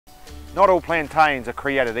Not all plantains are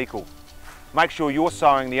created equal. Make sure you're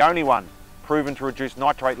sowing the only one proven to reduce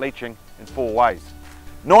nitrate leaching in 4 ways.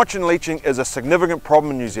 Nitrogen leaching is a significant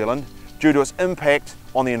problem in New Zealand due to its impact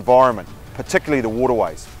on the environment, particularly the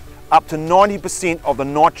waterways. Up to 90% of the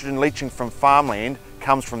nitrogen leaching from farmland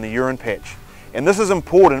comes from the urine patch. And this is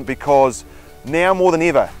important because now more than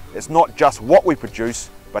ever, it's not just what we produce,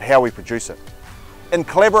 but how we produce it. In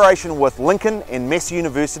collaboration with Lincoln and Massey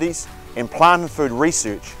Universities and Plant and Food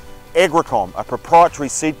Research, Agricom, a proprietary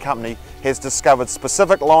seed company, has discovered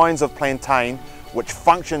specific lines of plantain which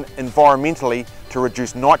function environmentally to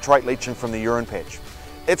reduce nitrate leaching from the urine patch.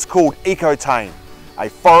 It's called Ecotain, a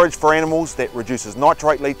forage for animals that reduces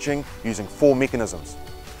nitrate leaching using 4 mechanisms.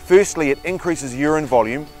 Firstly, it increases urine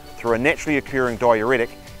volume through a naturally occurring diuretic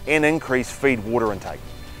and increased feed water intake.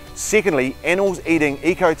 Secondly, animals eating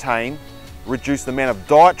Ecotain reduce the amount of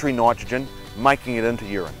dietary nitrogen, making it into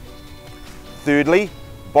urine. Thirdly,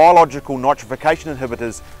 biological nitrification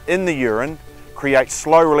inhibitors in the urine create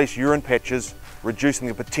slow-release urine patches, reducing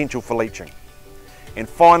the potential for leaching. And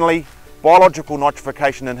finally, biological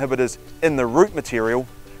nitrification inhibitors in the root material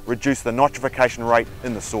reduce the nitrification rate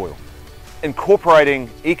in the soil. Incorporating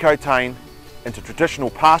Ecotain into traditional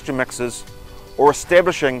pasture mixes or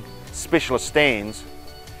establishing specialist stands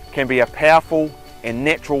can be a powerful and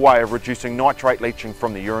natural way of reducing nitrate leaching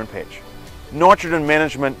from the urine patch. Nitrogen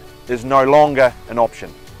management is no longer an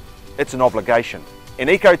option, it's an obligation. And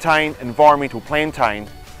Ecotain Environmental Plantain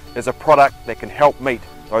is a product that can help meet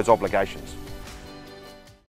those obligations.